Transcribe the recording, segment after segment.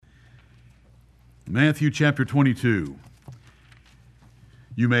Matthew chapter 22.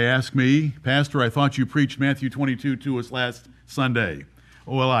 You may ask me, Pastor, I thought you preached Matthew 22 to us last Sunday.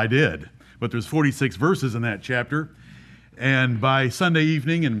 Well, I did, but there's 46 verses in that chapter, and by Sunday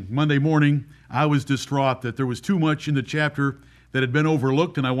evening and Monday morning, I was distraught that there was too much in the chapter that had been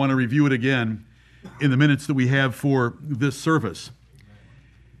overlooked, and I want to review it again in the minutes that we have for this service.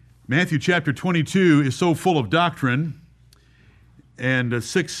 Matthew chapter 22 is so full of doctrine, and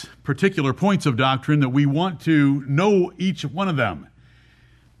 6 particular points of doctrine that we want to know each one of them.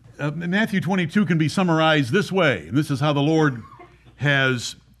 Matthew 22 can be summarized this way, and this is how the Lord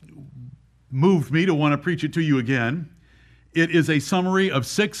has moved me to want to preach it to you again. It is a summary of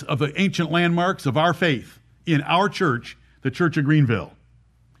 6 of the ancient landmarks of our faith in our church, the Church of Greenville.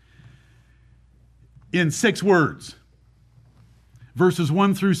 In 6 words, verses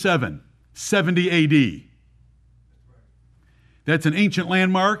 1 through 7, 70 A.D. That's an ancient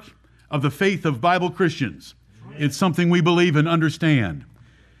landmark of the faith of Bible Christians. It's something we believe and understand.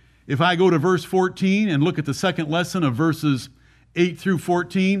 If I go to verse 14 and look at the second lesson of verses 8 through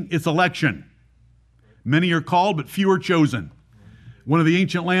 14, it's election. Many are called, but few are chosen. One of the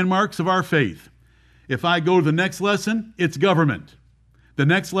ancient landmarks of our faith. If I go to the next lesson, it's government. The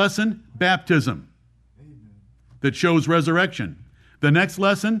next lesson, baptism. That shows resurrection. The next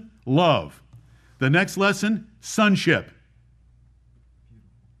lesson, love. The next lesson, sonship.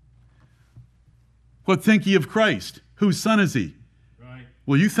 What think ye of Christ? Whose son is he? Right.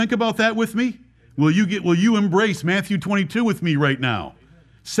 Will you think about that with me? Will you embrace Matthew 22 with me right now?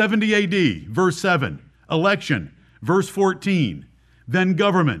 70 AD, verse 7, election, verse 14, then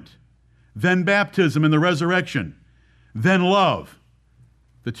government, then baptism and the resurrection, then love,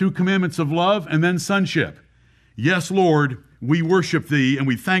 the 2 commandments of love, and then sonship. Yes, Lord, we worship thee, and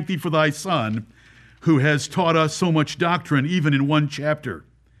we thank thee for thy Son, who has taught us so much doctrine, even in one chapter.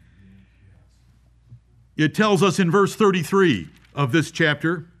 It tells us in verse 33 of this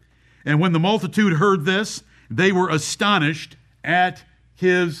chapter, and when the multitude heard this, they were astonished at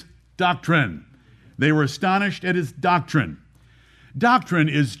his doctrine. They were astonished at his doctrine. Doctrine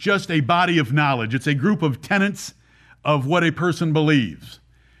is just a body of knowledge. It's a group of tenets of what a person believes.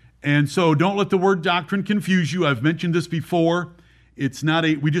 And so don't let the word doctrine confuse you. I've mentioned this before. We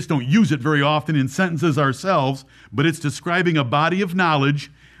just don't use it very often in sentences ourselves, but it's describing a body of knowledge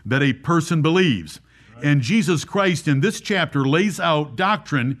that a person believes. And Jesus Christ in this chapter lays out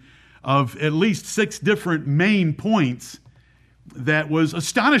doctrine of at least 6 different main points that was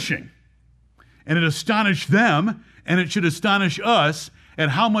astonishing. And it astonished them, and it should astonish us at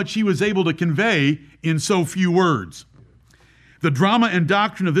how much he was able to convey in so few words. The drama and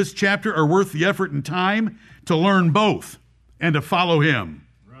doctrine of this chapter are worth the effort and time to learn both and to follow him.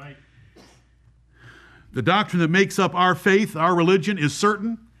 Right. The doctrine that makes up our faith, our religion, is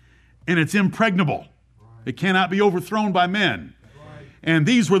certain, and it's impregnable. It cannot be overthrown by men. And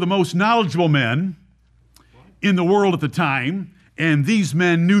these were the most knowledgeable men in the world at the time, and these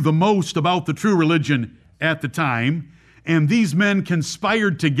men knew the most about the true religion at the time, and these men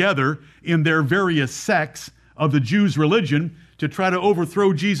conspired together in their various sects of the Jews' religion to try to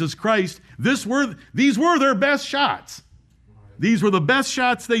overthrow Jesus Christ. These were their best shots. These were the best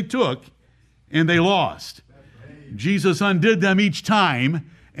shots they took, and they lost. Jesus undid them each time,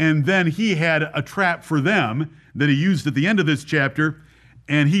 and then he had a trap for them that he used at the end of this chapter,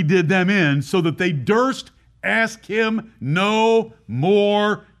 and he did them in so that they durst ask him no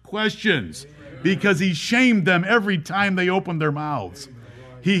more questions, because he shamed them every time they opened their mouths.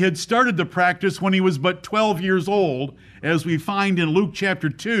 He had started the practice when he was but 12 years old, as we find in Luke chapter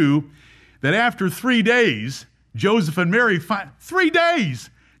 2, that after 3 days, Joseph and Mary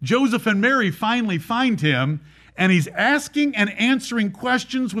finally find him, and he's asking and answering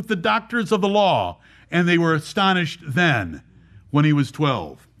questions with the doctors of the law. And they were astonished then, when he was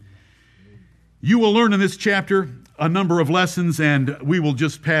 12. You will learn in this chapter a number of lessons, and we will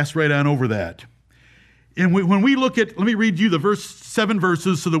just pass right on over that. And when we look at, let me read you the 7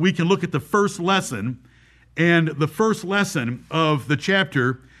 verses so that we can look at the first lesson. And the first lesson of the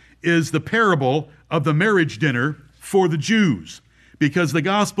chapter is the parable of the marriage dinner for the Jews, because the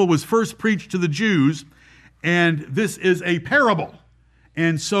gospel was first preached to the Jews, and this is a parable.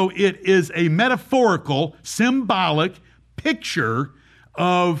 And so it is a metaphorical, symbolic picture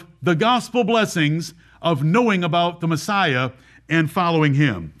of the gospel blessings of knowing about the Messiah and following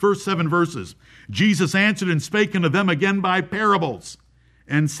him. First 7 verses. Jesus answered and spake unto them again by parables,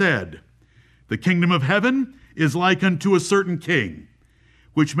 and said, The kingdom of heaven is like unto a certain king,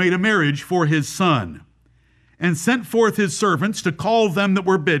 which made a marriage for his son, and sent forth his servants to call them that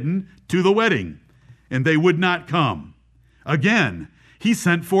were bidden to the wedding, and they would not come. Again, he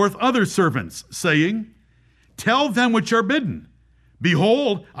sent forth other servants, saying, Tell them which are bidden,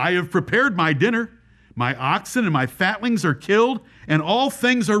 Behold, I have prepared my dinner. My oxen and my fatlings are killed, and all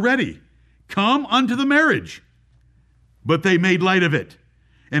things are ready. Come unto the marriage. But they made light of it,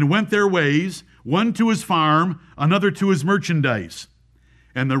 and went their ways, one to his farm, another to his merchandise.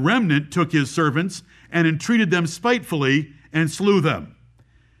 And the remnant took his servants, and entreated them spitefully, and slew them.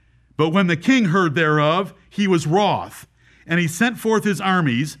 But when the king heard thereof, he was wroth, and he sent forth his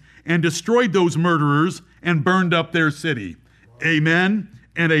armies, and destroyed those murderers, and burned up their city. Amen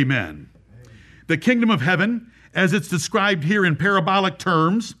and amen. The kingdom of heaven, as it's described here in parabolic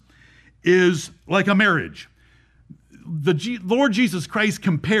terms, is like a marriage. The Lord Jesus Christ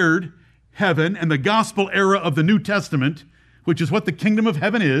compared heaven and the gospel era of the New Testament, which is what the kingdom of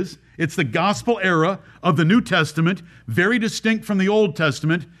heaven is. It's the gospel era of the New Testament, very distinct from the Old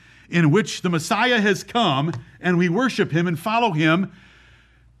Testament, in which the Messiah has come and we worship him and follow him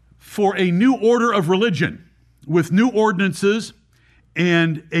for a new order of religion with new ordinances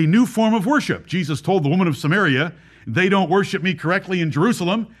and a new form of worship. Jesus told the woman of Samaria, they don't worship me correctly in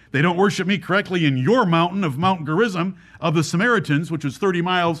Jerusalem. They don't worship me correctly in your mountain of Mount Gerizim of the Samaritans, which was 30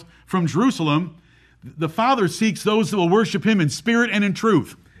 miles from Jerusalem. The Father seeks those that will worship him in spirit and in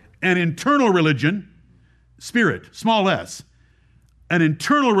truth. An internal religion, spirit, small s, an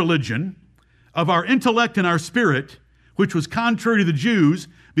internal religion of our intellect and our spirit, which was contrary to the Jews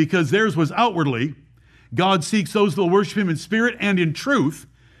because theirs was outwardly. God seeks those that will worship him in spirit and in truth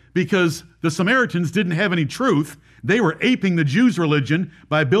because the Samaritans didn't have any truth. They were aping the Jews' religion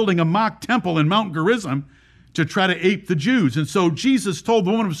by building a mock temple in Mount Gerizim to try to ape the Jews. And so Jesus told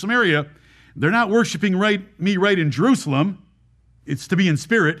the woman of Samaria, they're not worshiping me right in Jerusalem. It's to be in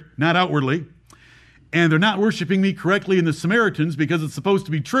spirit, not outwardly. And they're not worshiping me correctly in the Samaritans because it's supposed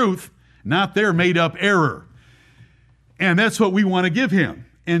to be truth, not their made-up error. And that's what we want to give him.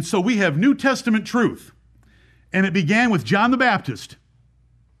 And so we have New Testament truth. And it began with John the Baptist.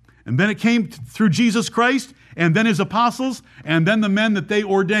 And then it came through Jesus Christ, and then his apostles, and then the men that they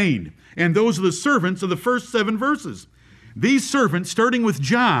ordained. And those are the servants of the first 7 verses. These servants, starting with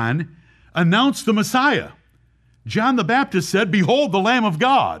John, announced the Messiah. John the Baptist said, Behold the Lamb of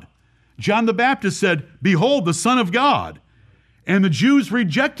God. John the Baptist said, Behold the Son of God. And the Jews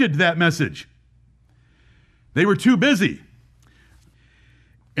rejected that message. They were too busy.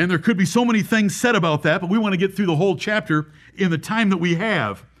 And there could be so many things said about that, but we want to get through the whole chapter in the time that we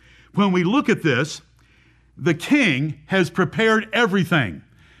have. When we look at this, the king has prepared everything.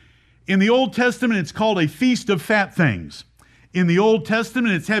 In the Old Testament, it's called a feast of fat things. In the Old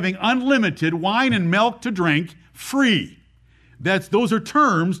Testament, it's having unlimited wine and milk to drink free. Those are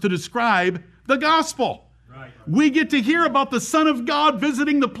terms to describe the gospel. Right. We get to hear about the Son of God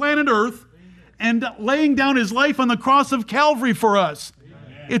visiting the planet Earth and laying down his life on the cross of Calvary for us.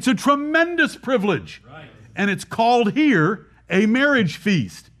 Amen. It's a tremendous privilege. Right. And it's called here a marriage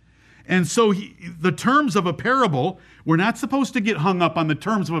feast. And so the terms of a parable, we're not supposed to get hung up on the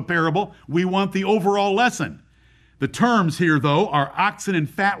terms of a parable. We want the overall lesson. The terms here, though, are oxen and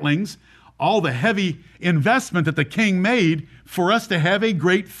fatlings, all the heavy investment that the king made for us to have a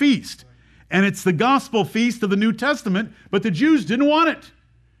great feast. And it's the gospel feast of the New Testament, but the Jews didn't want it.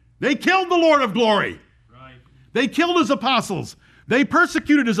 They killed the Lord of glory. Right. They killed his apostles. They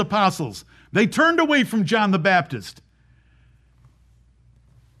persecuted his apostles. They turned away from John the Baptist.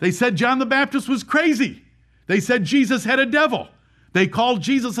 They said John the Baptist was crazy. They said Jesus had a devil. They called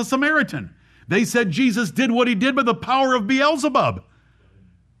Jesus a Samaritan. They said Jesus did what he did by the power of Beelzebub.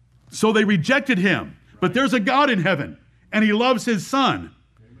 So they rejected him. But there's a God in heaven, and he loves his Son.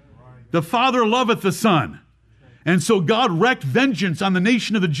 The Father loveth the Son. And so God wreaked vengeance on the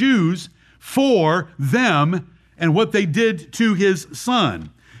nation of the Jews for them and what they did to his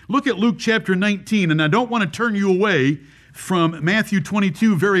Son. Look at Luke chapter 19, and I don't want to turn you away from Matthew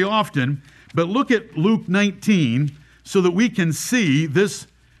 22 very often, but look at Luke 19 so that we can see this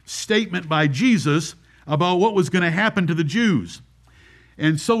statement by Jesus about what was going to happen to the Jews.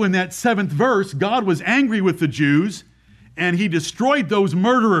 And so in that 7th verse, God was angry with the Jews, and he destroyed those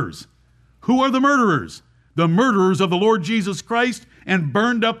murderers. Who are the murderers? The murderers of the Lord Jesus Christ, and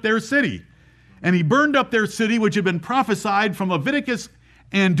burned up their city. And he burned up their city, which had been prophesied from Leviticus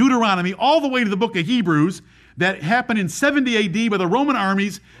and Deuteronomy all the way to the book of Hebrews. That happened in 70 AD by the Roman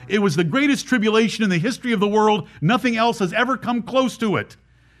armies. It was the greatest tribulation in the history of the world. Nothing else has ever come close to it,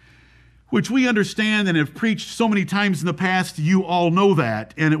 which we understand and have preached so many times in the past. You all know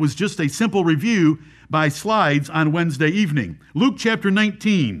that. And it was just a simple review by slides on Wednesday evening. Luke chapter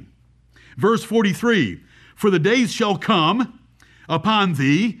 19, verse 43. For the days shall come upon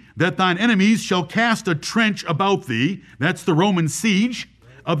thee, that thine enemies shall cast a trench about thee. That's the Roman siege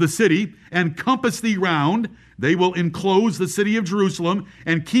of the city, and compass thee round. They will enclose the city of Jerusalem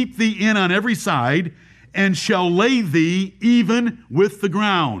and keep thee in on every side, and shall lay thee even with the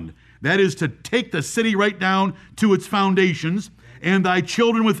ground. That is to take the city right down to its foundations, and thy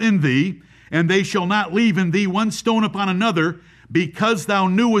children within thee, and they shall not leave in thee one stone upon another, because thou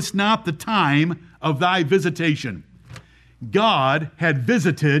knewest not the time of thy visitation. God had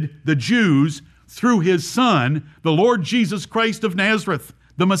visited the Jews through his Son, the Lord Jesus Christ of Nazareth,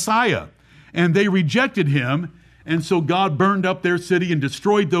 the Messiah. And they rejected him, and so God burned up their city and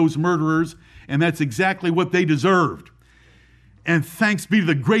destroyed those murderers, and that's exactly what they deserved. And thanks be to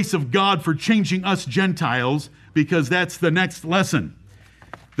the grace of God for changing us Gentiles, because that's the next lesson.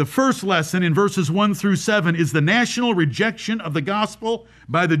 The first lesson in verses 1 through 7 is the national rejection of the gospel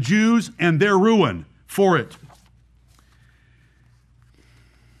by the Jews and their ruin for it.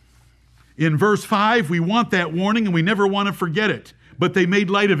 In verse 5, we want that warning and we never want to forget it, but they made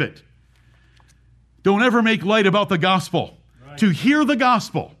light of it. Don't ever make light about the gospel. Right. To hear the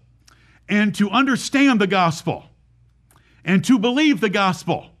gospel and to understand the gospel and to believe the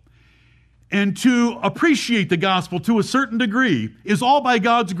gospel and to appreciate the gospel to a certain degree is all by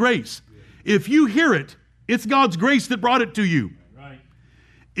God's grace. If you hear it, it's God's grace that brought it to you. Right.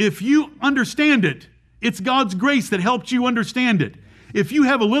 If you understand it, it's God's grace that helped you understand it. If you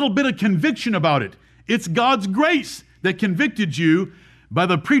have a little bit of conviction about it, it's God's grace that convicted you by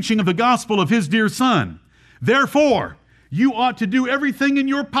the preaching of the gospel of his dear Son. Therefore, you ought to do everything in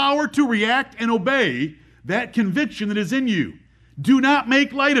your power to react and obey that conviction that is in you. Do not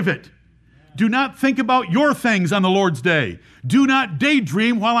make light of it. Do not think about your things on the Lord's day. Do not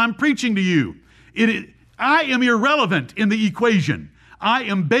daydream while I'm preaching to you. I am irrelevant in the equation. I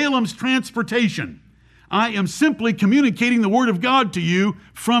am Balaam's transportation. I am simply communicating the Word of God to you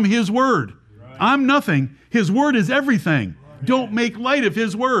from His Word. Right. I'm nothing. His Word is everything. Right. Don't make light of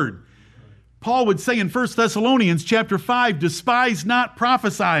His Word. Paul would say in 1 Thessalonians chapter 5, despise not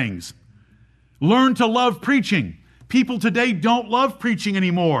prophesyings. Learn to love preaching. People today don't love preaching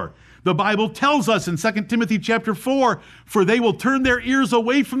anymore. The Bible tells us in 2 Timothy chapter 4, for they will turn their ears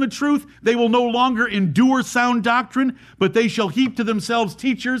away from the truth. They will no longer endure sound doctrine, but they shall heap to themselves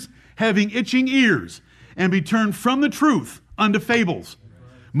teachers having itching ears, and be turned from the truth unto fables.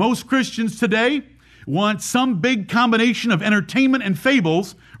 Most Christians today want some big combination of entertainment and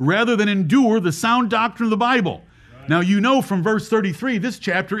fables rather than endure the sound doctrine of the Bible. Right. Now you know from verse 33, this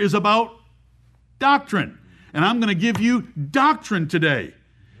chapter is about doctrine. And I'm going to give you doctrine today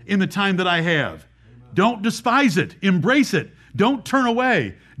in the time that I have. Don't despise it. Embrace it. Don't turn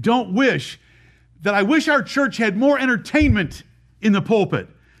away. Don't wish that I wish our church had more entertainment in the pulpit.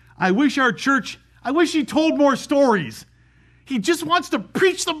 I wish he told more stories. He just wants to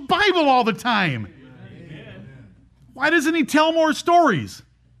preach the Bible all the time. Amen. Why doesn't he tell more stories?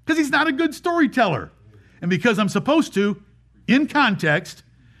 Because he's not a good storyteller. And because I'm supposed to, in context,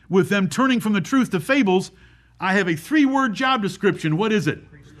 with them turning from the truth to fables, I have a 3-word job description. What is it?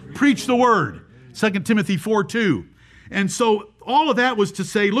 Preach the word. 2 Timothy 4:2. And so all of that was to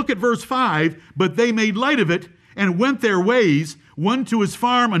say, look at verse 5, but they made light of it and went their ways, one to his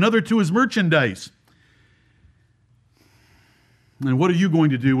farm, another to his merchandise. And what are you going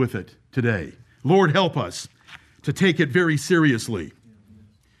to do with it today? Lord, help us to take it very seriously.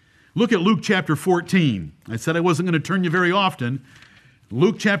 Look at Luke chapter 14. I said I wasn't going to turn you very often.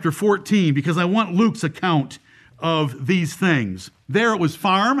 Luke chapter 14, because I want Luke's account of these things. There it was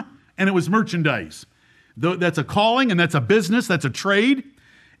farm and it was merchandise. That's a calling and that's a business, that's a trade.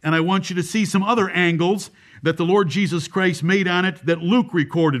 And I want you to see some other angles that the Lord Jesus Christ made on it that Luke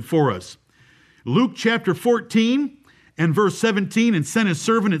recorded for us. Luke chapter 14 and verse 17, and sent his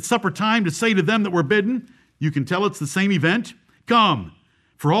servant at supper time to say to them that were bidden, you can tell it's the same event, come,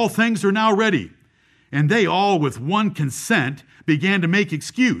 for all things are now ready. And they all with one consent began to make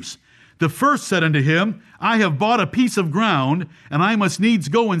excuse. The first said unto him, I have bought a piece of ground, and I must needs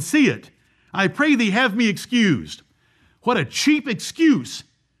go and see it. I pray thee have me excused. What a cheap excuse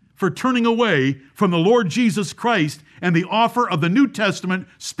for turning away from the Lord Jesus Christ and the offer of the New Testament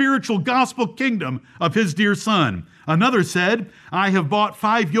spiritual gospel kingdom of his dear Son. Another said, I have bought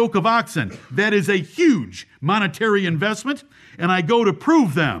 5 yoke of oxen. That is a huge monetary investment, and I go to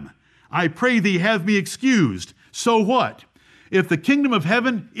prove them. I pray thee have me excused. So what? If the kingdom of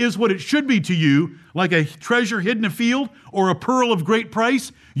heaven is what it should be to you, like a treasure hidden in a field or a pearl of great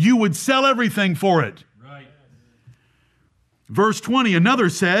price, you would sell everything for it. Right. Verse 20, another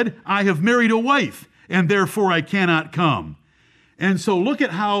said, I have married a wife, and therefore I cannot come. And so look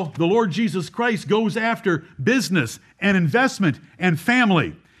at how the Lord Jesus Christ goes after business and investment and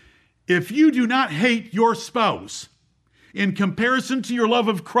family. If you do not hate your spouse in comparison to your love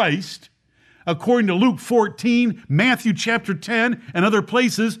of Christ, according to Luke 14, Matthew chapter 10, and other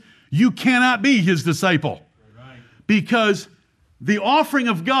places, you cannot be his disciple. Right. Because the offering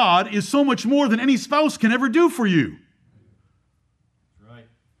of God is so much more than any spouse can ever do for you. Right.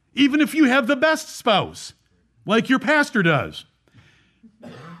 Even if you have the best spouse, like your pastor does.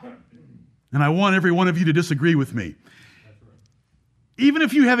 And I want every one of you to disagree with me. Even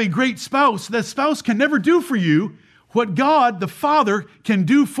if you have a great spouse, that spouse can never do for you what God the Father can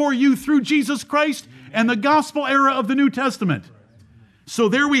do for you through Jesus Christ and the gospel era of the New Testament. So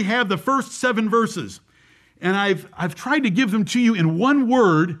there we have the first 7 verses. And I've tried to give them to you in one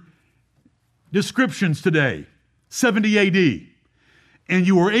word descriptions today, 70 AD. And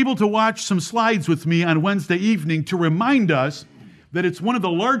you were able to watch some slides with me on Wednesday evening to remind us that it's one of the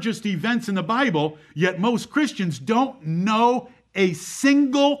largest events in the Bible, yet most Christians don't know a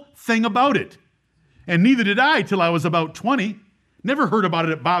single thing about it. And neither did I till I was about 20. Never heard about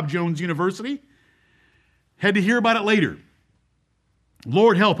it at Bob Jones University. Had to hear about it later.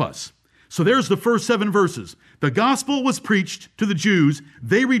 Lord help us. So there's the first 7 verses. The gospel was preached to the Jews.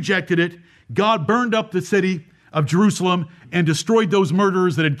 They rejected it. God burned up the city of Jerusalem and destroyed those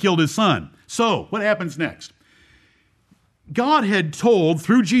murderers that had killed his son. So what happens next? God had told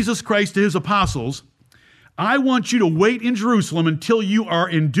through Jesus Christ to his apostles, I want you to wait in Jerusalem until you are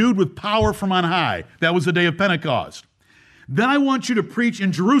endued with power from on high. That was the day of Pentecost. Then I want you to preach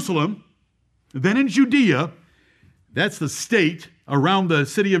in Jerusalem, then in Judea, that's the state around the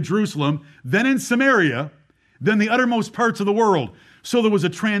city of Jerusalem, then in Samaria, then the uttermost parts of the world. So there was a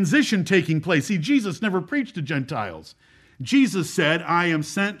transition taking place. See, Jesus never preached to Gentiles. Jesus said, I am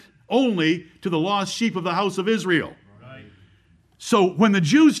sent only to the lost sheep of the house of Israel. Right. So when the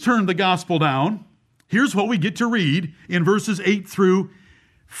Jews turned the gospel down, here's what we get to read in verses 8 through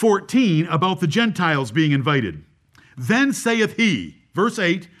 14 about the Gentiles being invited. Then saith he, verse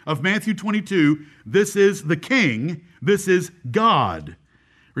 8 of Matthew 22, this is the king, this is God.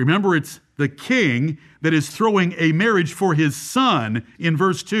 Remember, it's the king that is throwing a marriage for his son in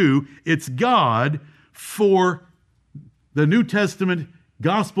verse 2. It's God for the New Testament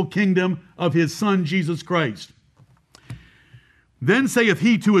gospel kingdom of his son, Jesus Christ. Then saith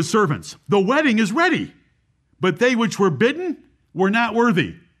he to his servants, the wedding is ready, but they which were bidden were not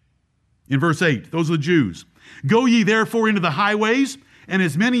worthy. In verse 8, those are the Jews. Go ye therefore into the highways, and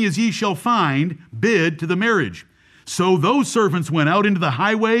as many as ye shall find, bid to the marriage. So those servants went out into the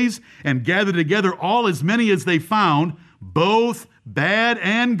highways and gathered together all as many as they found, both bad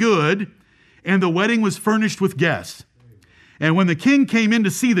and good, and the wedding was furnished with guests. And when the king came in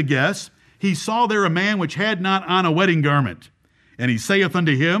to see the guests, he saw there a man which had not on a wedding garment. And he saith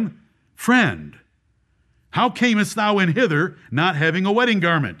unto him, Friend, how camest thou in hither, not having a wedding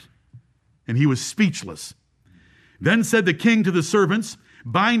garment? And he was speechless. Then said the king to the servants,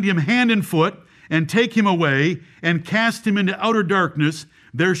 Bind him hand and foot, and take him away, and cast him into outer darkness.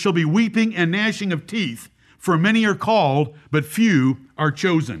 There shall be weeping and gnashing of teeth, for many are called, but few are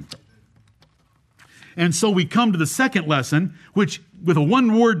chosen. And so we come to the second lesson, which, with a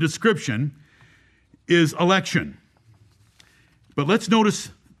one-word description, is election. But let's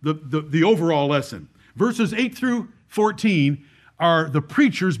notice the overall lesson. Verses 8 through 14 are the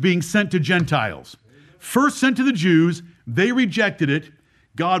preachers being sent to Gentiles. First sent to the Jews, they rejected it.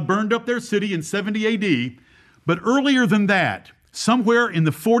 God burned up their city in 70 AD. But earlier than that, somewhere in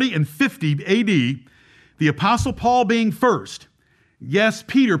the 40 and 50 AD, the Apostle Paul being first, yes,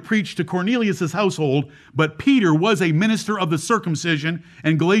 Peter preached to Cornelius' household, but Peter was a minister of the circumcision,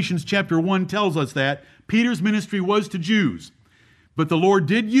 and Galatians chapter 1 tells us that. Peter's ministry was to Jews. But the Lord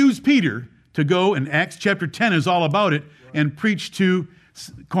did use Peter to go, and Acts chapter 10 is all about it, and preach to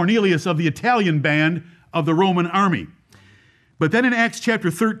Cornelius of the Italian band of the Roman army. But then in Acts chapter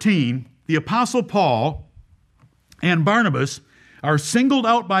 13, the Apostle Paul and Barnabas are singled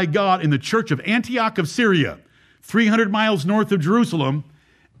out by God in the church of Antioch of Syria, 300 miles north of Jerusalem,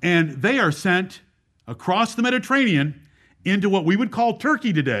 and they are sent across the Mediterranean into what we would call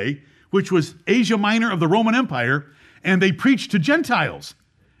Turkey today, which was Asia Minor of the Roman Empire, and they preached to Gentiles.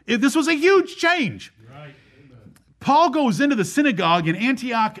 This was a huge change. Right. Paul goes into the synagogue in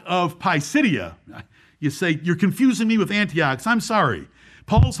Antioch of Pisidia. You say, you're confusing me with Antiochs. I'm sorry.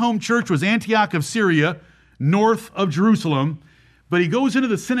 Paul's home church was Antioch of Syria, north of Jerusalem. But he goes into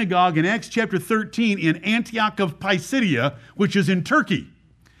the synagogue in Acts chapter 13 in Antioch of Pisidia, which is in Turkey.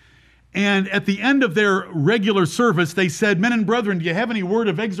 And at the end of their regular service, they said, "Men and brethren, do you have any word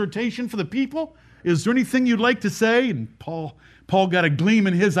of exhortation for the people? Is there anything you'd like to say?" And Paul got a gleam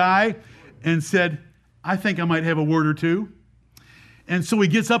in his eye and said, "I think I might have a word or two." And so he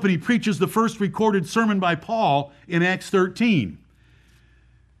gets up and he preaches the first recorded sermon by Paul in Acts 13.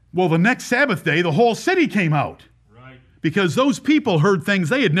 Well, the next Sabbath day, the whole city came out. Because those people heard things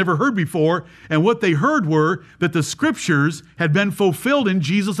they had never heard before, and what they heard were that the scriptures had been fulfilled in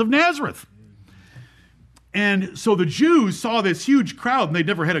Jesus of Nazareth. And so the Jews saw this huge crowd, and they'd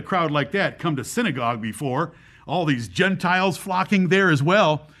never had a crowd like that come to synagogue before. All these Gentiles flocking there as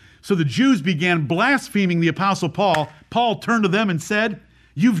well. So the Jews began blaspheming the Apostle Paul. Paul turned to them and said,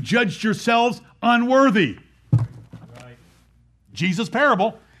 "You've judged yourselves unworthy." Right. Jesus'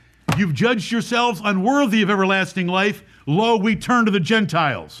 parable. "You've judged yourselves unworthy of everlasting life. Lo, we turn to the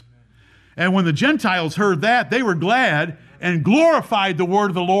Gentiles." And when the Gentiles heard that, they were glad and glorified the word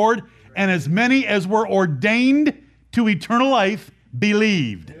of the Lord, and as many as were ordained to eternal life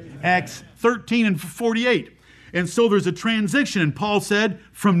believed. Acts 13 and 48. And so there's a transition, and Paul said,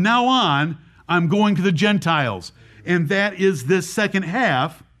 "From now on, I'm going to the Gentiles." And that is this second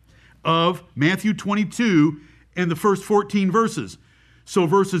half of Matthew 22 and the first 14 verses. So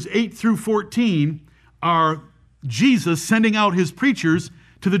verses 8 through 14 are Jesus sending out his preachers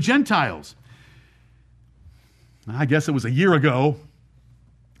to the Gentiles. I guess it was a year ago,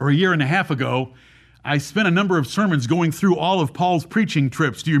 or a year and a half ago, I spent a number of sermons going through all of Paul's preaching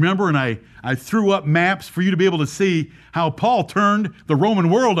trips. Do you remember? And I threw up maps for you to be able to see how Paul turned the Roman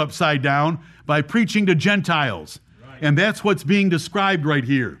world upside down by preaching to Gentiles. Right. And that's what's being described right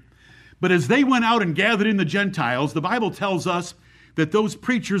here. But as they went out and gathered in the Gentiles, the Bible tells us that those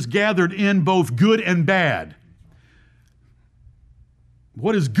preachers gathered in both good and bad.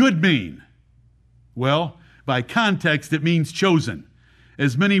 What does good mean? Well, by context, it means chosen.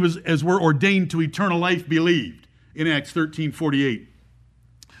 As many as were ordained to eternal life believed in Acts 13:48.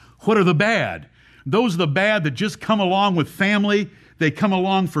 What are the bad? Those are the bad that just come along with family. They come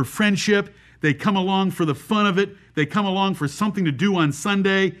along for friendship. They come along for the fun of it. They come along for something to do on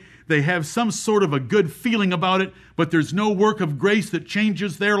Sunday. They have some sort of a good feeling about it, but there's no work of grace that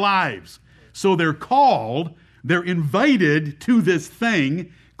changes their lives. So they're called, they're invited to this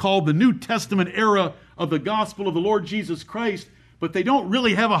thing called the New Testament era of the gospel of the Lord Jesus Christ, but they don't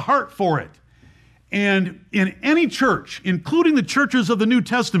really have a heart for it. And in any church, including the churches of the New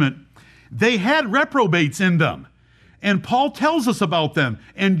Testament, they had reprobates in them. And Paul tells us about them,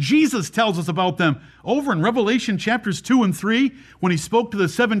 and Jesus tells us about them. Over in Revelation chapters 2 and 3, when he spoke to the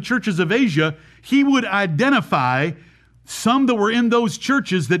 7 churches of Asia, he would identify some that were in those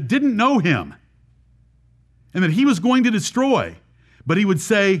churches that didn't know him and that he was going to destroy. But he would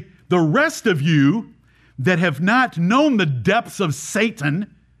say, "The rest of you that have not known the depths of Satan,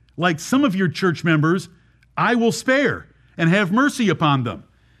 like some of your church members, I will spare and have mercy upon them."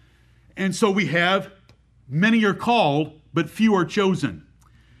 And so we have many are called, but few are chosen.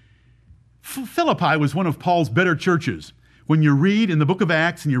 Philippi was one of Paul's better churches. When you read in the book of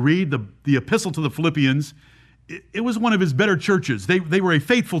Acts and you read the epistle to the Philippians, it was one of his better churches. They were a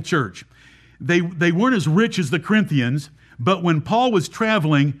faithful church. They weren't as rich as the Corinthians, but when Paul was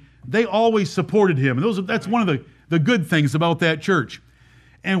traveling, they always supported him. And that's one of the good things about that church.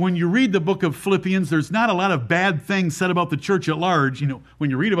 And when you read the book of Philippians, there's not a lot of bad things said about the church at large. You know, when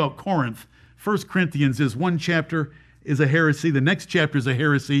you read about Corinth, 1 Corinthians is one chapter is a heresy, the next chapter is a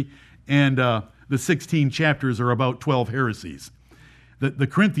heresy, and the 16 chapters are about 12 heresies. The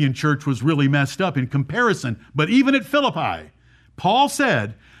Corinthian church was really messed up in comparison. But even at Philippi, Paul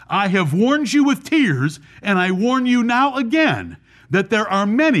said, "I have warned you with tears, and I warn you now again, that there are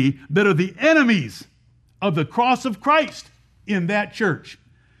many that are the enemies of the cross of Christ in that church,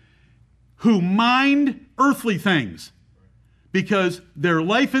 who mind earthly things, because their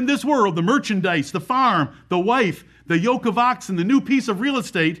life in this world, the merchandise, the farm, the wife, the yoke of oxen, the new piece of real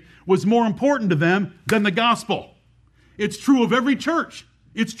estate, was more important to them than the gospel." It's true of every church.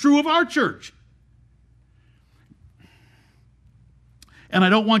 It's true of our church. And I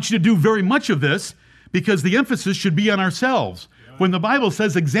don't want you to do very much of this, because the emphasis should be on ourselves. When the Bible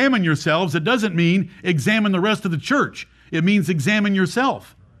says examine yourselves, it doesn't mean examine the rest of the church. It means examine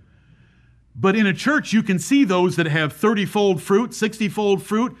yourself. But in a church, you can see those that have 30-fold fruit, 60-fold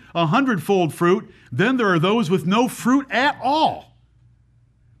fruit, 100-fold fruit. Then there are those with no fruit at all.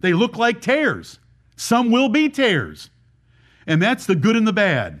 They look like tares. Some will be tares. And that's the good and the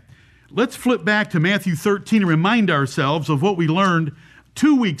bad. Let's flip back to Matthew 13 and remind ourselves of what we learned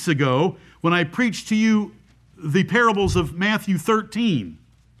 2 weeks ago when I preached to you the parables of Matthew 13.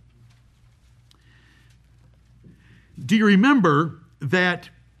 Do you remember that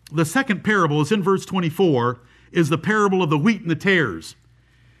The second parable is in verse 24, is the parable of the wheat and the tares.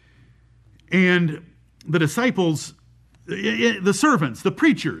 And the disciples, the servants, the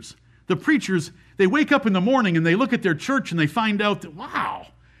preachers, they wake up in the morning and they look at their church and they find out that, wow,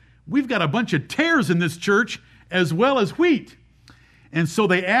 we've got a bunch of tares in this church as well as wheat. And so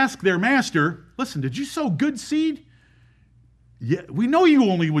they ask their master, listen, did you sow good seed? Yeah, we know you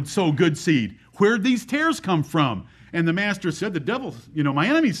only would sow good seed. Where'd these tares come from? And the master said, the devil, my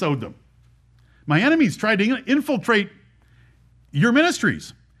enemies sowed them. My enemies tried to infiltrate your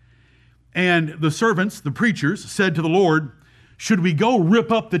ministries. And the servants, the preachers, said to the Lord, should we go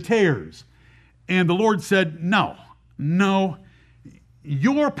rip up the tares? And the Lord said, no,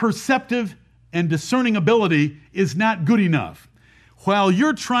 your perceptive and discerning ability is not good enough. While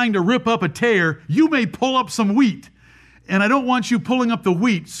you're trying to rip up a tare, you may pull up some wheat. And I don't want you pulling up the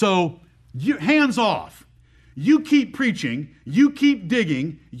wheat, so hands off. You keep preaching, you keep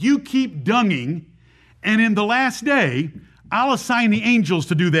digging, you keep dunging, and in the last day, I'll assign the angels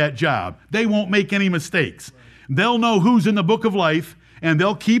to do that job. They won't make any mistakes. They'll know who's in the book of life, and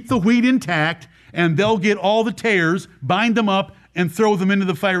they'll keep the wheat intact, and they'll get all the tares, bind them up, and throw them into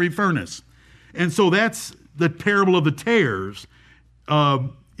the fiery furnace. And so that's the parable of the tares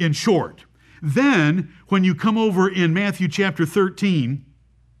in short. Then, when you come over in Matthew chapter 13,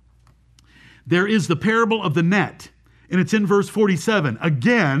 there is the parable of the net, and it's in verse 47.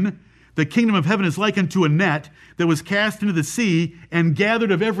 Again, the kingdom of heaven is likened to a net that was cast into the sea and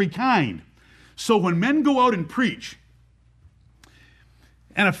gathered of every kind. So when men go out and preach,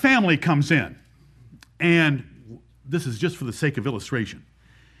 and a family comes in, and this is just for the sake of illustration,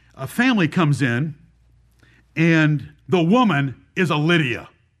 a family comes in, and the woman is a Lydia.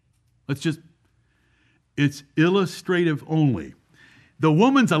 It's illustrative only. The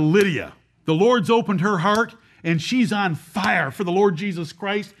woman's a Lydia. The Lord's opened her heart, and she's on fire for the Lord Jesus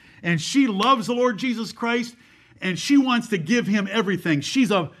Christ, and she loves the Lord Jesus Christ, and she wants to give him everything.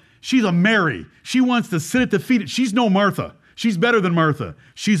 She's a Mary. She wants to sit at the feet. She's no Martha. She's better than Martha.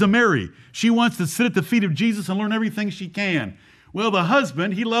 She's a Mary. She wants to sit at the feet of Jesus and learn everything she can. Well, the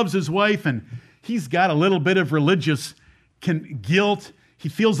husband, he loves his wife, and he's got a little bit of religious guilt. He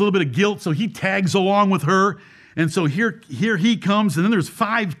feels a little bit of guilt, so he tags along with her. And so here he comes, and then there's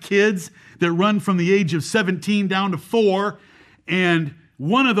 5 kids that run from the age of 17 down to 4, and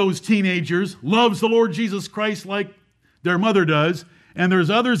one of those teenagers loves the Lord Jesus Christ like their mother does, and there's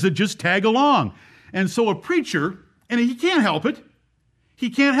others that just tag along. And so a preacher, and he can't help it. He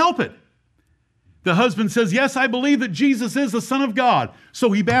can't help it. The husband says, yes, I believe that Jesus is the Son of God.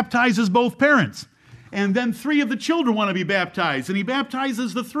 So he baptizes both parents. And then 3 of the children want to be baptized, and he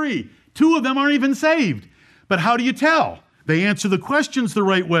baptizes the 3. 2 of them aren't even saved. But how do you tell? They answer the questions the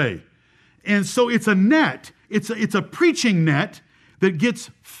right way. And so it's a net. It's a preaching net that gets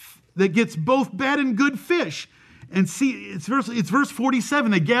both bad and good fish. And see, it's verse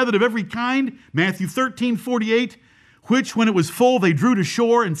 47. They gathered of every kind, Matthew 13:48, which when it was full they drew to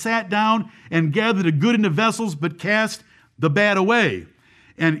shore and sat down and gathered the good into vessels, but cast the bad away.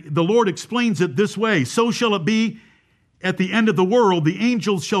 And the Lord explains it this way: so shall it be at the end of the world, the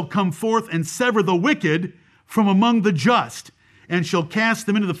angels shall come forth and sever the wicked from among the just, and shall cast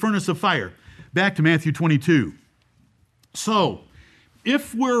them into the furnace of fire. Back to Matthew 22. So,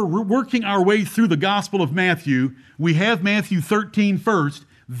 if we're working our way through the Gospel of Matthew, we have Matthew 13 first,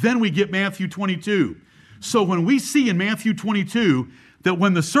 then we get Matthew 22. So when we see in Matthew 22 that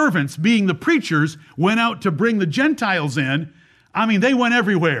when the servants, being the preachers, went out to bring the Gentiles in, they went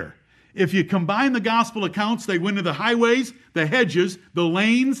everywhere. If you combine the Gospel accounts, they went to the highways, the hedges, the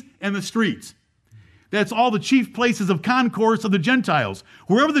lanes, and the streets. That's all the chief places of concourse of the Gentiles.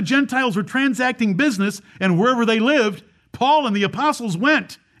 Wherever the Gentiles were transacting business and wherever they lived, Paul and the apostles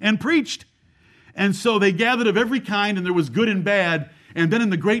went and preached. And so they gathered of every kind, and there was good and bad. And then in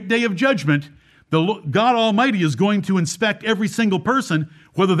the great day of judgment, God Almighty is going to inspect every single person,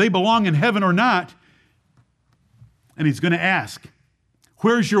 whether they belong in heaven or not. And he's going to ask,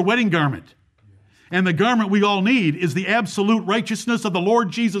 where's your wedding garment? And the garment we all need is the absolute righteousness of the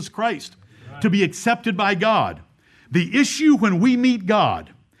Lord Jesus Christ to be accepted by God. The issue when we meet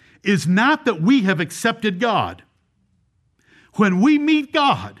God is not that we have accepted God. When we meet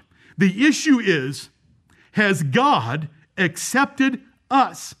God, the issue is, has God accepted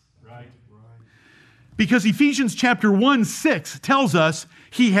us? Right. Because Ephesians chapter 1:6 tells us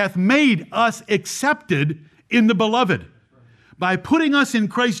he hath made us accepted in the beloved. By putting us in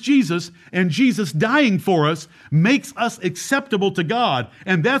Christ Jesus, and Jesus dying for us makes us acceptable to God.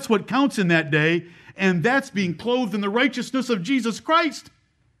 And that's what counts in that day, and that's being clothed in the righteousness of Jesus Christ.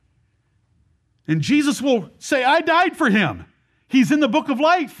 And Jesus will say, I died for him. He's in the book of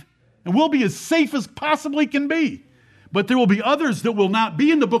life, and we'll be as safe as possibly can be. But there will be others that will not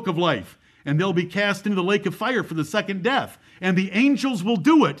be in the book of life, and they'll be cast into the lake of fire for the second death. And the angels will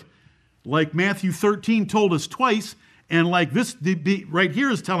do it, like Matthew 13 told us twice, and like this right here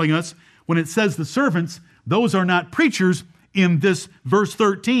is telling us, when it says the servants, those are not preachers in this verse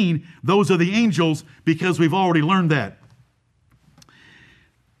 13. Those are the angels, because we've already learned that.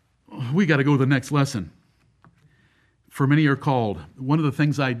 We got to go to the next lesson. For many are called. One of the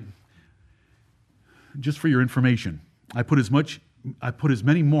things just for your information, I put as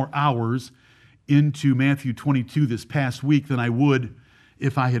many more hours into Matthew 22 this past week than I would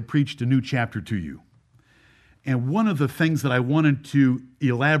if I had preached a new chapter to you. And one of the things that I wanted to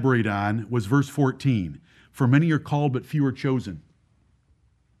elaborate on was verse 14. For many are called, but few are chosen.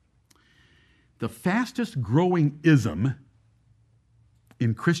 The fastest growing ism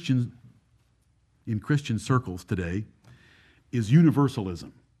in Christian circles today is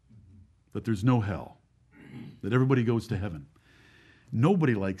universalism, that there's no hell, that everybody goes to heaven.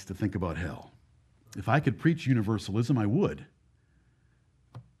 Nobody likes to think about hell. If I could preach universalism, I would.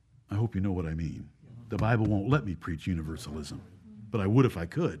 I hope you know what I mean. The Bible won't let me preach universalism, but I would if I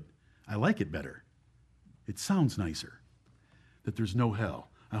could. I like it better. It sounds nicer, that there's no hell.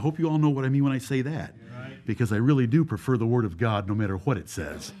 I hope you all know what I mean when I say that, because I really do prefer the Word of God no matter what it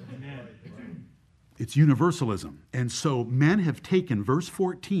says. It's universalism. And so men have taken verse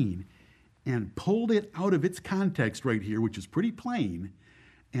 14 and pulled it out of its context right here, which is pretty plain,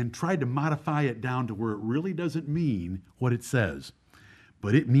 and tried to modify it down to where it really doesn't mean what it says.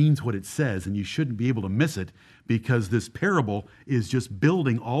 But it means what it says, and you shouldn't be able to miss it, because this parable is just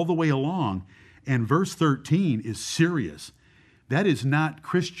building all the way along. And verse 13 is serious. That is not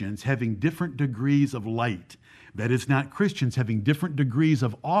Christians having different degrees of light. That is not Christians having different degrees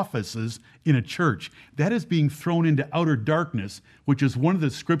of offices in a church. That is being thrown into outer darkness, which is one of the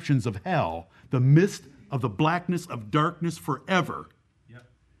descriptions of hell, the mist of the blackness of darkness forever. Yep.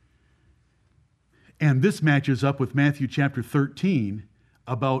 And this matches up with Matthew chapter 13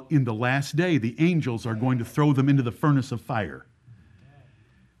 about in the last day, the angels are going to throw them into the furnace of fire.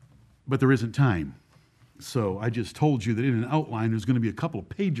 But there isn't time. So I just told you that in an outline, there's going to be a couple of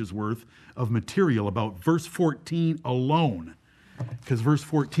pages worth of material about verse 14 alone, because verse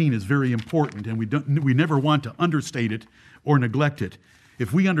 14 is very important, and we never want to understate it or neglect it.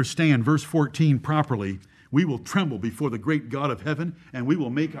 If we understand verse 14 properly, we will tremble before the great God of heaven, and we will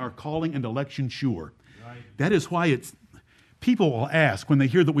make our calling and election sure. Right. That is why people will ask when they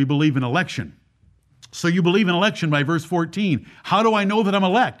hear that we believe in election. So you believe in election by verse 14. How do I know that I'm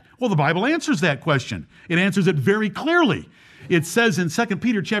elect? Well, the Bible answers that question. It answers it very clearly. It says in 2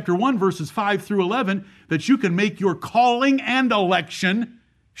 Peter chapter 1, verses 5 through 11, that you can make your calling and election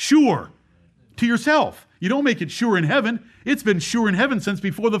sure to yourself. You don't make it sure in heaven. It's been sure in heaven since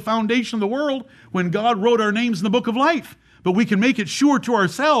before the foundation of the world, when God wrote our names in the book of life. But we can make it sure to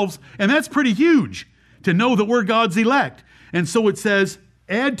ourselves, and that's pretty huge, to know that we're God's elect. And so it says,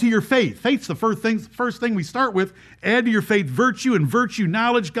 add to your faith. Faith's the first thing we start with. Add to your faith virtue, and virtue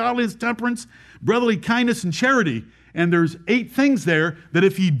knowledge, godliness, temperance, brotherly kindness, and charity. And there's 8 things there that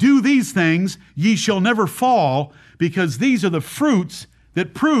if ye do these things, ye shall never fall, because these are the fruits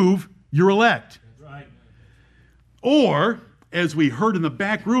that prove you're elect. That's right. Or, as we heard in the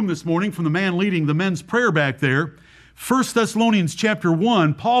back room this morning from the man leading the men's prayer back there, 1 Thessalonians chapter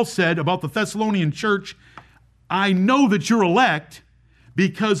 1, Paul said about the Thessalonian church, I know that you're elect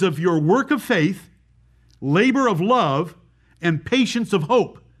because of your work of faith, labor of love, and patience of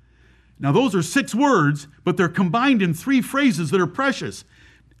hope. Now, those are 6 words, but they're combined in 3 phrases that are precious.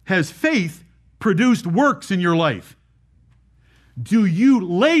 Has faith produced works in your life? Do you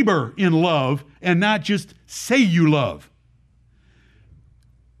labor in love and not just say you love?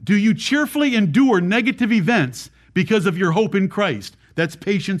 Do you cheerfully endure negative events because of your hope in Christ? That's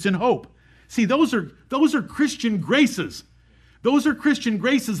patience and hope. See, those are Christian graces. Those are Christian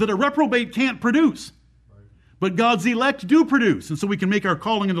graces that a reprobate can't produce. But God's elect do produce, and so we can make our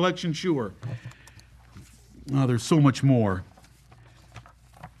calling and election sure. Oh, there's so much more.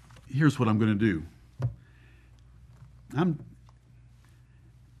 Here's what I'm going to do.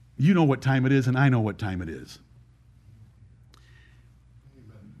 You know what time it is, and I know what time it is.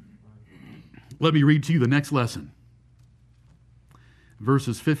 Let me read to you the next lesson.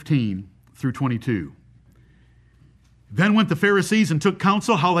 Verses 15 through 22. Then went the Pharisees and took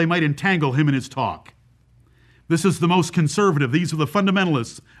counsel how they might entangle him in his talk. This is the most conservative. These are the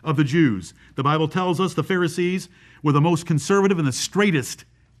fundamentalists of the Jews. The Bible tells us the Pharisees were the most conservative and the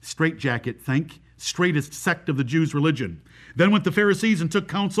straightjacket, straightest sect of the Jews' religion. Then went the Pharisees and took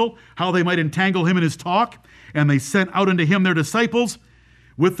counsel how they might entangle him in his talk, and they sent out unto him their disciples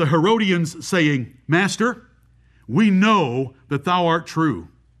with the Herodians, saying, Master, we know that thou art true,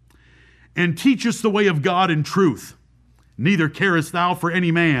 and teach us the way of God in truth. Neither carest thou for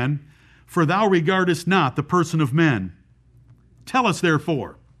any man, for thou regardest not the person of men. Tell us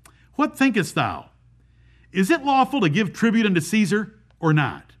therefore, what thinkest thou? Is it lawful to give tribute unto Caesar or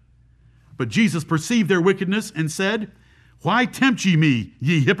not? But Jesus perceived their wickedness and said, Why tempt ye me,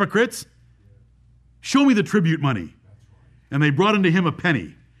 ye hypocrites? Show me the tribute money. And they brought unto him a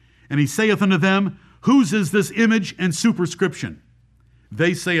penny. And he saith unto them, Whose is this image and superscription?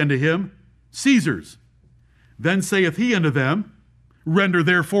 They say unto him, Caesar's. Then saith he unto them, Render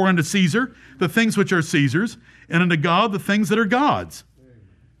therefore unto Caesar the things which are Caesar's, and unto God the things that are God's.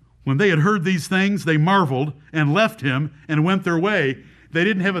 When they had heard these things, they marveled and left him and went their way. They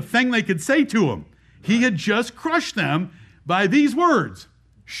didn't have a thing they could say to him. He had just crushed them by these words,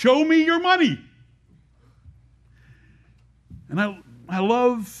 Show me your money. And I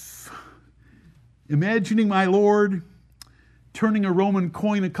love imagining my Lord turning a Roman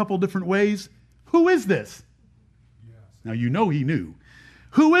coin a couple different ways. Who is this? Yes. Now you know he knew.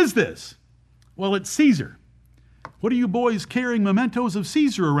 Who is this? Well, it's Caesar. What are you boys carrying mementos of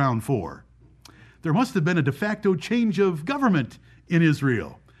Caesar around for? There must have been a de facto change of government in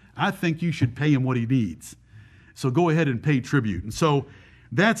Israel. I think you should pay him what he needs. So go ahead and pay tribute. And so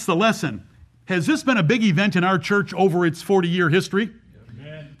that's the lesson. Has this been a big event in our church over its 40-year history?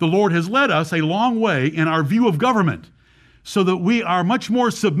 Amen. The Lord has led us a long way in our view of government so that we are much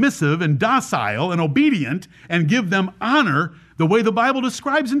more submissive and docile and obedient and give them honor the way the Bible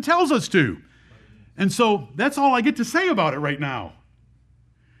describes and tells us to. And so that's all I get to say about it right now.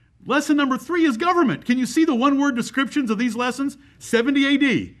 Lesson number 3 is government. Can you see the one-word descriptions of these lessons? 70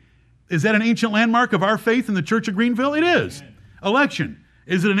 AD. Is that an ancient landmark of our faith in the Church of Greenville? It is. Amen. Election.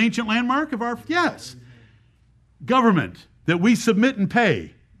 Is it an ancient landmark of our? Yes. Government, that we submit and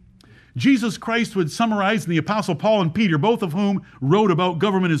pay. Jesus Christ would summarize, and the Apostle Paul and Peter, both of whom wrote about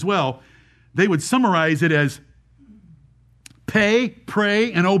government as well, they would summarize it as pay,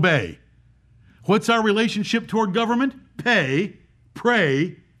 pray, and obey. What's our relationship toward government? Pay,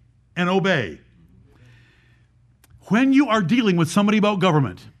 pray, and obey. When you are dealing with somebody about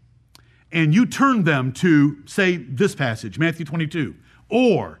government, and you turn them to, say, this passage, Matthew 22,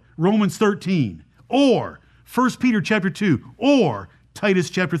 or Romans 13, or 1 Peter chapter 2, or Titus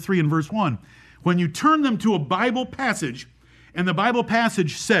chapter 3 and verse 1, when you turn them to a Bible passage, and the Bible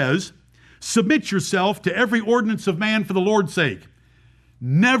passage says, submit yourself to every ordinance of man for the Lord's sake,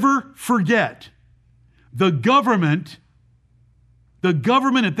 never forget the government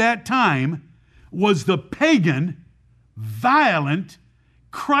at that time was the pagan, violent,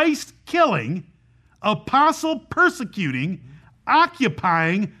 Christ-killing, apostle-persecuting,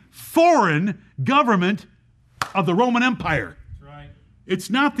 occupying, foreign government of the Roman Empire. That's right. It's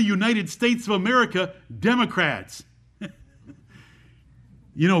not the United States of America Democrats.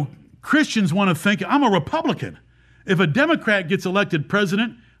 You know, Christians want to think, I'm a Republican. If a Democrat gets elected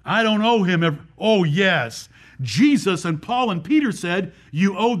president, I don't owe him ever. Oh, yes. Jesus and Paul and Peter said,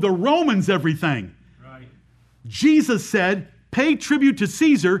 you owed the Romans everything. Right. Jesus said, pay tribute to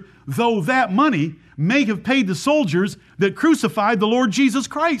Caesar, though that money may have paid the soldiers that crucified the Lord Jesus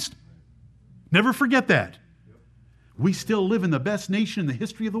Christ. Never forget that. Yep. We still live in the best nation in the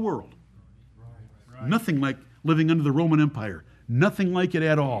history of the world. Right. Nothing like living under the Roman Empire. Nothing like it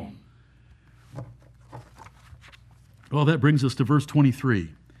at all. Well, that brings us to verse 23.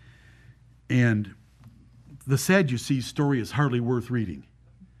 And the Sadducees' story is hardly worth reading.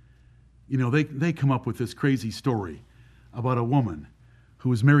 You know, they come up with this crazy story about a woman who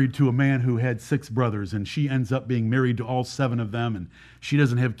was married to a man who had 6 brothers, and she ends up being married to all 7 of them, and she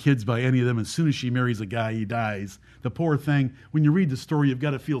doesn't have kids by any of them. As soon as she marries a guy, he dies. The poor thing, when you read the story, you've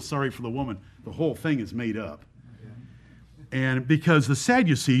got to feel sorry for the woman. The whole thing is made up. And because the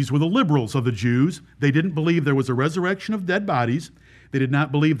Sadducees were the liberals of the Jews, they didn't believe there was a resurrection of dead bodies. They did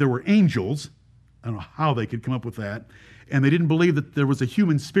not believe there were angels. I don't know how they could come up with that. And they didn't believe that there was a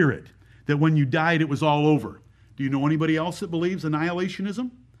human spirit, that when you died, it was all over. Do you know anybody else that believes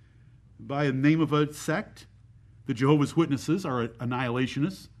annihilationism by the name of a sect? The Jehovah's Witnesses are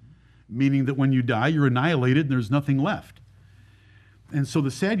annihilationists, meaning that when you die, you're annihilated and there's nothing left. And so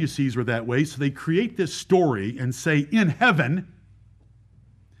the Sadducees were that way, so they create this story and say, in heaven,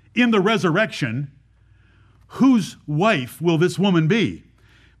 in the resurrection, whose wife will this woman be?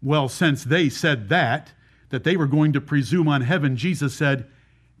 Well, since they said that they were going to presume on heaven, Jesus said,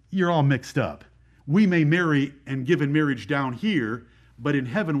 you're all mixed up. We may marry and give in marriage down here, but in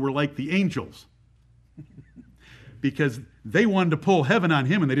heaven we're like the angels. because they wanted to pull heaven on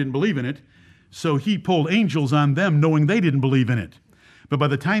him and they didn't believe in it. So he pulled angels on them knowing they didn't believe in it. But by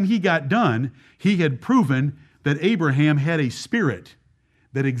the time he got done, he had proven that Abraham had a spirit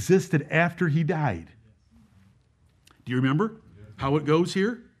that existed after he died. Do you remember how it goes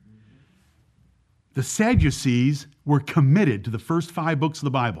here? The Sadducees were committed to the first 5 books of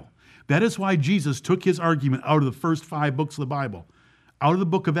the Bible. That is why Jesus took his argument out of the first 5 books of the Bible, out of the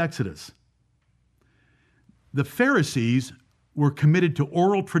book of Exodus. The Pharisees were committed to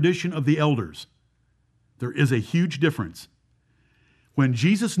oral tradition of the elders. There is a huge difference. When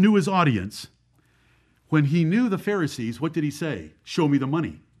Jesus knew his audience, when he knew the Pharisees, what did he say? Show me the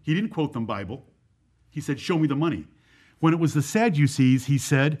money. He didn't quote them Bible. He said, show me the money. When it was the Sadducees, he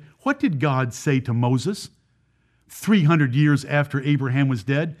said, what did God say to Moses 300 years after Abraham was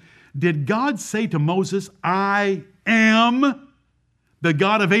dead? Did God say to Moses, I am the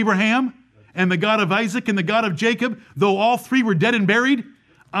God of Abraham and the God of Isaac and the God of Jacob, though all 3 were dead and buried?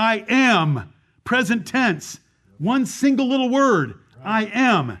 I am, present tense, one single little word, I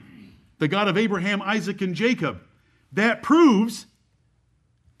am the God of Abraham, Isaac, and Jacob. That proves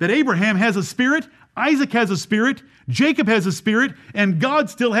that Abraham has a spirit, Isaac has a spirit, Jacob has a spirit, and God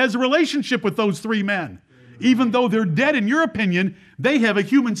still has a relationship with those 3 men. Even though they're dead, in your opinion, they have a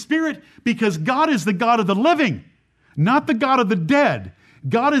human spirit because God is the God of the living, not the God of the dead.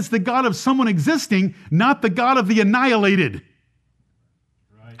 God is the God of someone existing, not the God of the annihilated.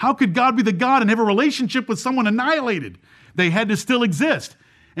 Right. How could God be the God and have a relationship with someone annihilated? They had to still exist.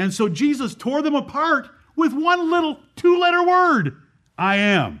 And so Jesus tore them apart with one little 2-letter word, I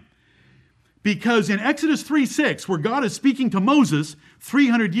am. Because in Exodus 3:6, where God is speaking to Moses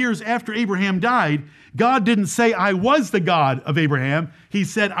 300 years after Abraham died, God didn't say, I was the God of Abraham. He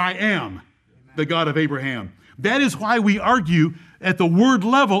said, I am the God of Abraham. That is why we argue at the word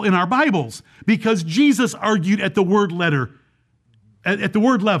level in our Bibles, because Jesus argued at the word letter, at the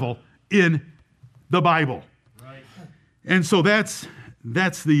word level in the Bible. Right. And so that's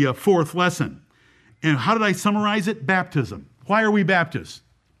the 4th lesson. And how did I summarize it? Baptism. Why are we Baptists?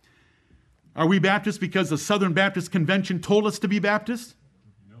 Are we Baptists because the Southern Baptist Convention told us to be Baptists?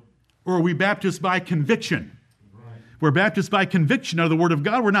 Nope. Or are we Baptists by conviction? Right. We're Baptists by conviction of the Word of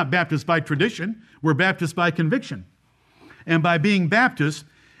God. We're not Baptists by tradition. We're Baptists by conviction. And by being Baptists,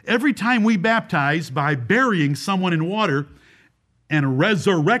 every time we baptize by burying someone in water and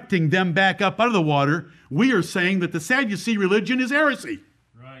resurrecting them back up out of the water, we are saying that the Sadducee religion is heresy.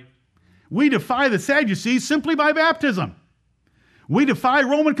 Right. We defy the Sadducees simply by baptism. We defy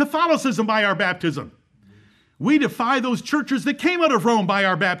Roman Catholicism by our baptism. We defy those churches that came out of Rome by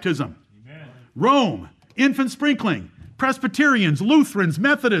our baptism. Amen. Rome, infant sprinkling, Presbyterians, Lutherans,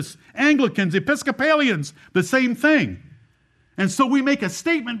 Methodists, Anglicans, Episcopalians, the same thing. And so we make a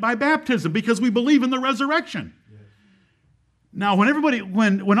statement by baptism because we believe in the resurrection. Yes. Now,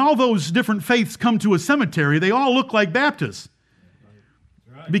 when all those different faiths come to a cemetery, they all look like Baptists.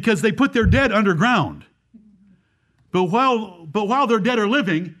 Right. Because they put their dead underground. But while their dead are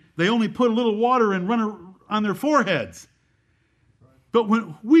living, they only put a little water and run on their foreheads. But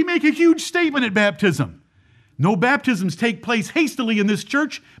when we make a huge statement at baptism, no baptisms take place hastily in this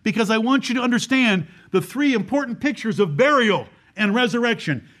church because I want you to understand the 3 important pictures of burial and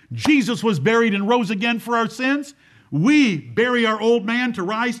resurrection. Jesus was buried and rose again for our sins. We bury our old man to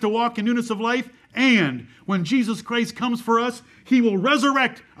rise to walk in newness of life. And when Jesus Christ comes for us, he will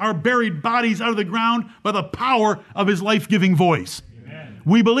resurrect our buried bodies out of the ground by the power of his life-giving voice. Amen.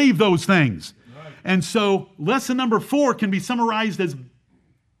 We believe those things. Right. And so lesson number 4 can be summarized as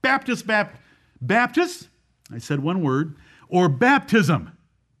Baptist, I said one word, or baptism,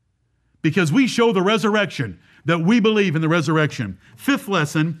 because we show the resurrection, that we believe in the resurrection. 5th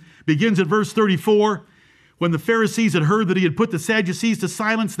lesson begins at verse 34. When the Pharisees had heard that he had put the Sadducees to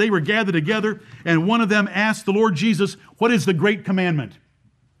silence, they were gathered together, and one of them asked the Lord Jesus, what is the great commandment?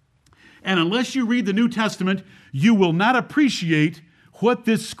 And unless you read the New Testament, you will not appreciate what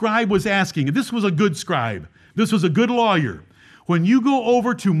this scribe was asking. This was a good scribe. This was a good lawyer. When you go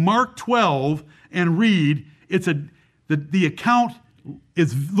over to Mark 12 and read, the account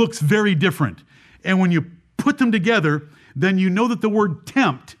looks very different. And when you put them together, then you know that the word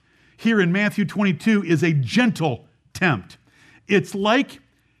tempt here in Matthew 22 is a gentle tempt. It's like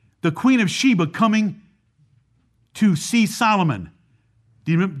the Queen of Sheba coming to see Solomon.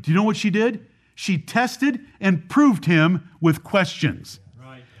 Do you know what she did? She tested and proved him with questions.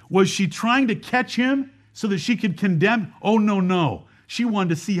 Right. Was she trying to catch him so that she could condemn? Oh, no. She wanted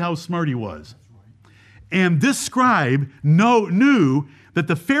to see how smart he was. Right. And this scribe knew that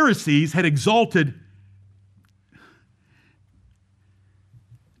the Pharisees had exalted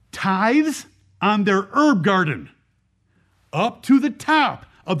tithes on their herb garden, up to the top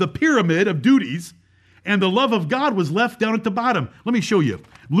of the pyramid of duties, and the love of God was left down at the bottom. Let me show you.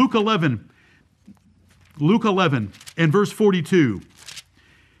 Luke 11 and verse 42.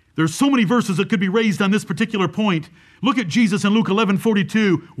 There's so many verses that could be raised on this particular point. Look at Jesus in Luke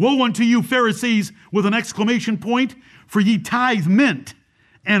 11:42. Woe unto you, Pharisees, with an exclamation point, for ye tithe mint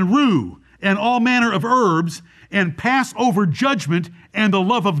and rue and all manner of herbs, and pass over judgment and the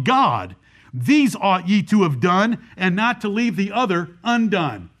love of God. These ought ye to have done, and not to leave the other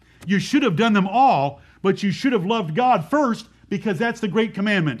undone. You should have done them all, but you should have loved God first, because that's the great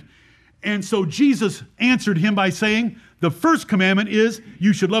commandment. And so Jesus answered him by saying, the first commandment is,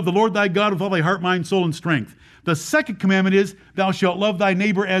 you should love the Lord thy God with all thy heart, mind, soul, and strength. The second commandment is, thou shalt love thy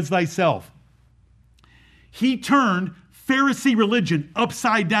neighbor as thyself. He turned Pharisee religion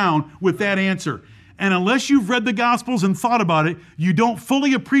upside down with that answer. And unless you've read the Gospels and thought about it, you don't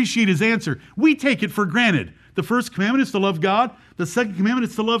fully appreciate his answer. We take it for granted. The first commandment is to love God. The second commandment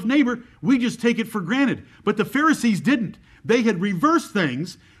is to love neighbor. We just take it for granted. But the Pharisees didn't. They had reversed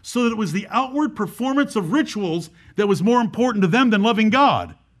things so that it was the outward performance of rituals that was more important to them than loving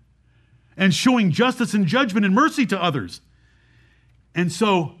God and showing justice and judgment and mercy to others. And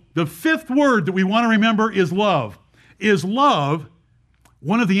so the fifth word that we want to remember is love. Is love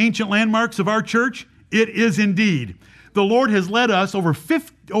one of the ancient landmarks of our church? It is indeed. The Lord has led us over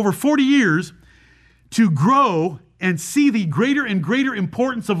 40 years to grow and see the greater and greater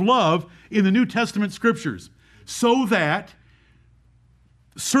importance of love in the New Testament scriptures, so that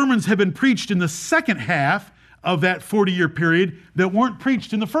sermons have been preached in the second half of that 40-year period that weren't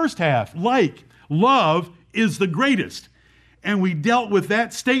preached in the first half, like love is the greatest. And we dealt with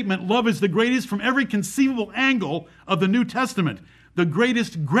that statement, love is the greatest, from every conceivable angle of the New Testament. The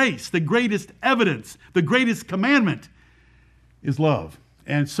greatest grace, the greatest evidence, the greatest commandment is love.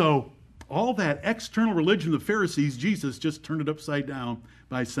 And so all that external religion of the Pharisees, Jesus just turned it upside down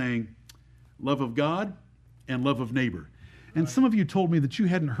by saying love of God and love of neighbor. And some of you told me that you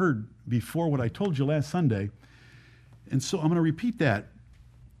hadn't heard before what I told you last Sunday. And so I'm going to repeat that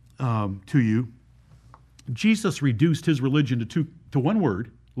to you. Jesus reduced his religion to one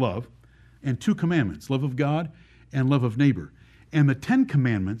word, love, and two commandments, love of God and love of neighbor. And the 10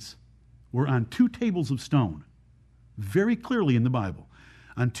 commandments were on 2 tables of stone, very clearly in the Bible,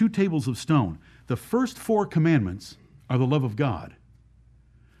 on 2 tables of stone. The first 4 commandments are the love of God.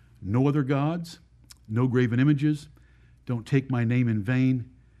 No other gods, no graven images, don't take my name in vain,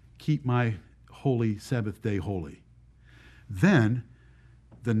 keep my holy Sabbath day holy. Then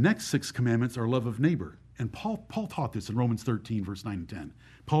the next 6 commandments are love of neighbor. And Paul taught this in Romans 13, verse 9 and 10.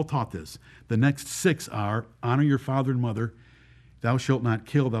 Paul taught this. The next 6 are honor your father and mother, thou shalt not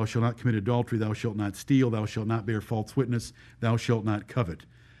kill, thou shalt not commit adultery, thou shalt not steal, thou shalt not bear false witness, thou shalt not covet.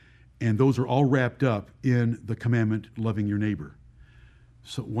 And those are all wrapped up in the commandment, loving your neighbor.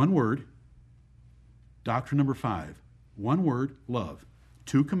 So one word, doctrine number 5. One word, love.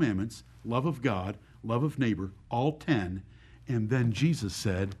 2 commandments, love of God, love of neighbor, all 10. And then Jesus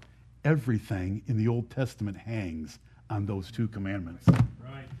said, everything in the Old Testament hangs on those 2 commandments.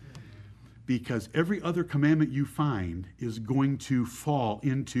 Right. Because every other commandment you find is going to fall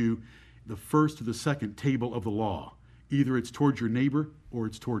into the first or the second table of the law. Either it's toward your neighbor or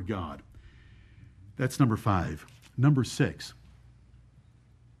it's toward God. That's number 5. Number 6.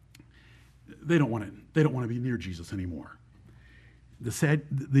 They don't want to be near Jesus anymore.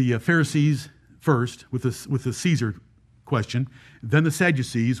 The Pharisees first with the Caesar question, then the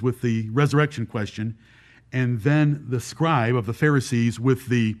Sadducees with the resurrection question, and then the scribe of the Pharisees with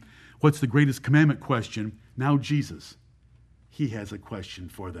the what's the greatest commandment question. Now Jesus, he has a question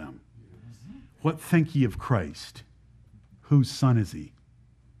for them. What think ye of Christ? Whose son is he?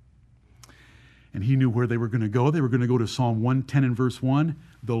 And he knew where they were going to go. They were going to go to Psalm 110 and verse 1.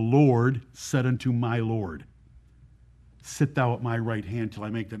 The Lord said unto my Lord, sit thou at my right hand till I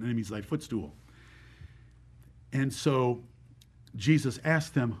make thine enemies thy footstool. And so Jesus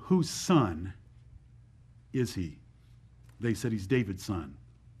asked them, whose son is he? They said he's David's son.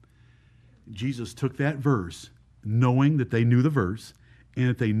 Jesus took that verse, knowing that they knew the verse and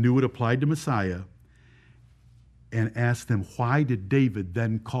that they knew it applied to Messiah, and asked them, why did David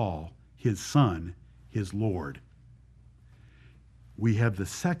then call his son his Lord? We have the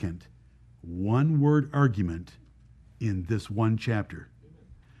second one-word argument in this one chapter.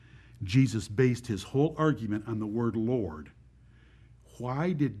 Jesus based his whole argument on the word Lord.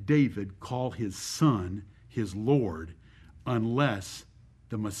 Why did David call his son his Lord unless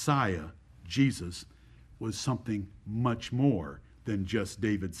the Messiah, Jesus, was something much more than just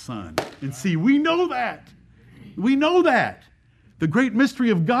David's son? And see, we know that. We know that. The great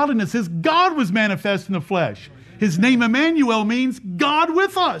mystery of godliness is God was manifest in the flesh. His name Emmanuel means God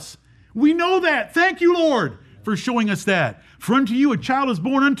with us. We know that. Thank you, Lord, for showing us that. For unto you a child is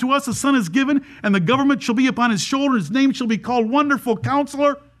born, unto us a son is given, and the government shall be upon his shoulder. His name shall be called Wonderful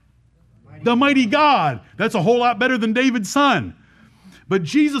Counselor, the Mighty God. That's a whole lot better than David's son. But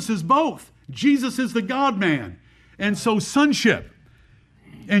Jesus is both. Jesus is the God-man. And so sonship.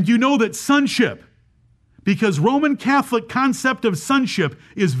 And you know that sonship, because Roman Catholic concept of sonship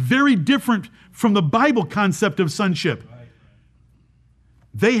is very different from the Bible concept of sonship.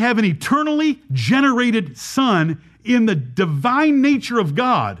 They have an eternally generated son in the divine nature of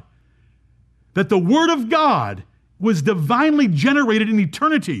God. That the Word of God was divinely generated in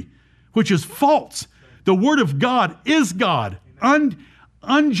eternity, which is false. The Word of God is God,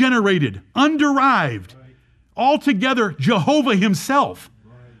 ungenerated, underived, altogether Jehovah himself.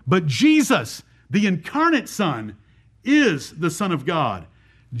 But Jesus, the incarnate Son, is the Son of God.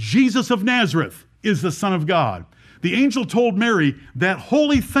 Jesus of Nazareth is the Son of God. The angel told Mary, that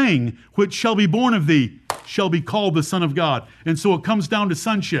holy thing which shall be born of thee shall be called the Son of God. And so it comes down to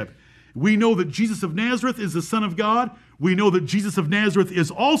sonship. We know that Jesus of Nazareth is the Son of God. We know that Jesus of Nazareth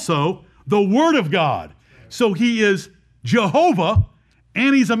is also the Word of God. So he is Jehovah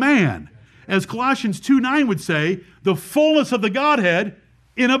and he's a man. As Colossians 2:9 would say, the fullness of the Godhead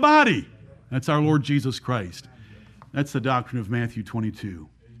in a body. That's our Lord Jesus Christ. That's the doctrine of Matthew 22.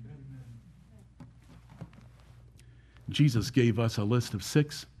 Jesus gave us a list of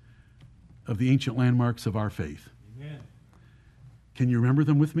 6 of the ancient landmarks of our faith. Amen. Can you remember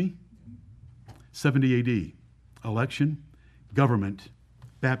them with me? 70 AD, election, government,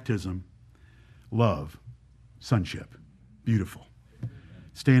 baptism, love, sonship. Beautiful.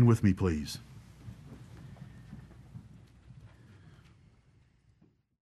 Stand with me, please.